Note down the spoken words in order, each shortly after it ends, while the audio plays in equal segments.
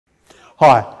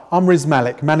Hi, I'm Riz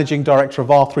Malik, Managing Director of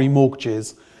R3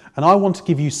 Mortgages, and I want to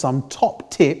give you some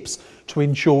top tips to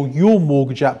ensure your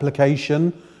mortgage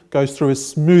application goes through as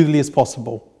smoothly as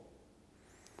possible.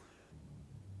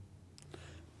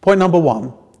 Point number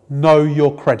one, know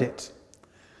your credit.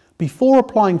 Before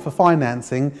applying for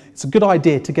financing, it's a good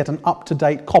idea to get an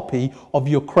up-to-date copy of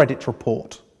your credit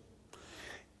report.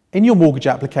 In your mortgage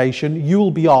application, you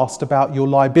will be asked about your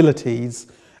liabilities,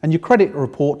 and your credit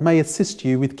report may assist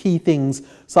you with key things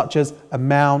such as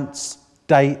amounts,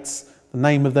 dates, the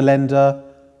name of the lender,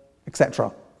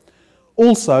 etc.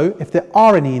 Also, if there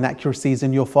are any inaccuracies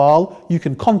in your file, you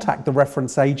can contact the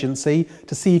reference agency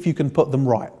to see if you can put them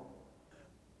right.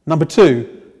 Number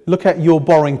two, look at your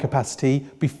borrowing capacity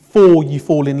before you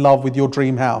fall in love with your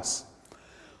dream house.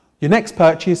 Your next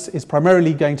purchase is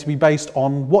primarily going to be based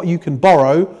on what you can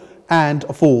borrow and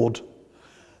afford.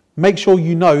 Make sure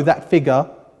you know that figure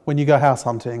when you go house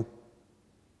hunting.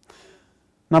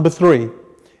 Number three,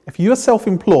 if you are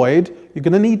self-employed, you're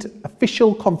going to need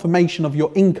official confirmation of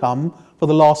your income for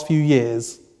the last few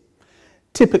years.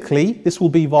 Typically, this will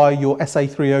be via your SA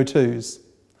 302s.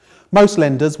 Most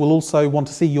lenders will also want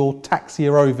to see your tax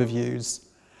year overviews.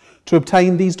 To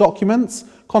obtain these documents,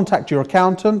 contact your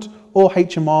accountant or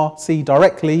HMRC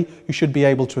directly, who should be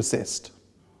able to assist.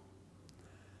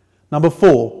 Number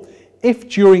four, if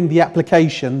during the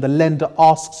application the lender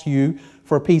asks you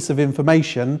for a piece of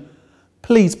information,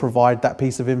 please provide that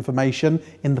piece of information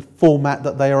in the format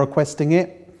that they are requesting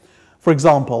it. For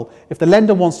example, if the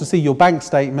lender wants to see your bank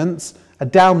statements, a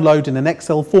download in an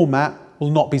Excel format will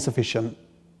not be sufficient.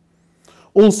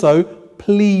 Also,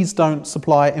 please don't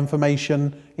supply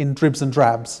information in dribs and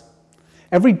drabs.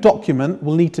 Every document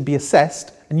will need to be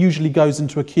assessed and usually goes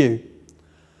into a queue.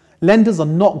 Lenders are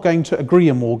not going to agree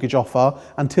a mortgage offer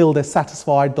until they're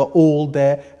satisfied that all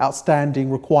their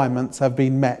outstanding requirements have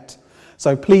been met.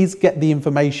 So please get the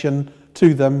information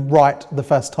to them right the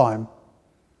first time.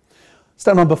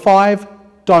 Step number five,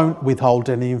 don't withhold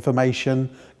any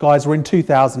information. Guys, we're in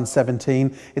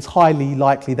 2017. It's highly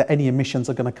likely that any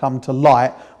omissions are going to come to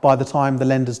light by the time the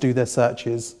lenders do their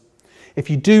searches.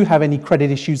 If you do have any credit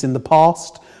issues in the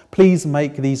past, please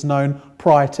make these known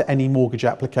prior to any mortgage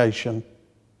application.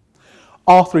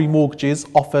 R3 Mortgages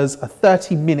offers a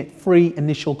 30-minute free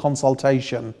initial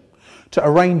consultation. To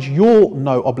arrange your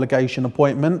no obligation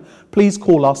appointment, please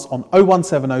call us on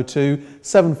 01702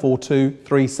 742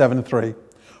 373.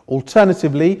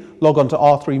 Alternatively, log on to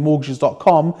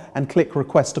r3mortgages.com and click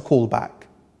request a callback.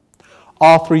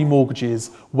 R3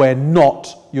 Mortgages, we're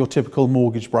not your typical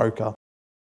mortgage broker.